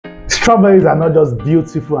Strawberries are not just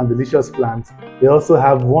beautiful and delicious plants, they also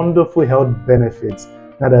have wonderful health benefits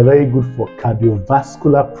that are very good for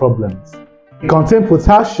cardiovascular problems. They contain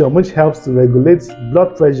potassium, which helps to regulate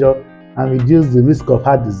blood pressure and reduce the risk of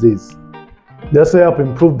heart disease. They also help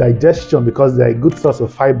improve digestion because they are a good source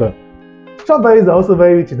of fiber. Strawberries are also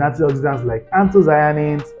very rich in antioxidants like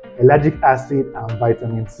anthocyanins, ellagic acid, and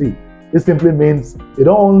vitamin C. This simply means they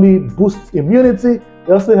don't only boost immunity,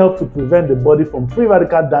 they also help to prevent the body from free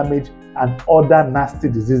radical damage and other nasty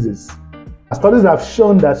diseases. Studies have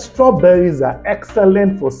shown that strawberries are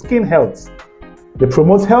excellent for skin health. They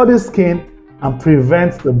promote healthy skin and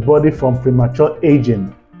prevent the body from premature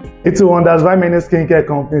aging. It wonders why many skincare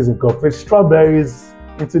companies incorporate strawberries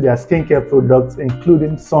into their skincare products,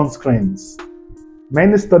 including sunscreens.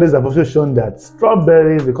 Many studies have also shown that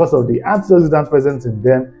strawberries, because of the antioxidant present in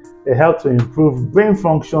them, they help to improve brain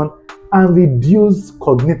function and reduce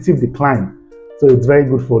cognitive decline. So it's very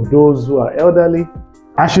good for those who are elderly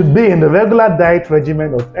and should be in the regular diet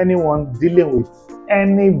regimen of anyone dealing with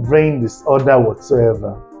any brain disorder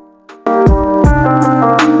whatsoever.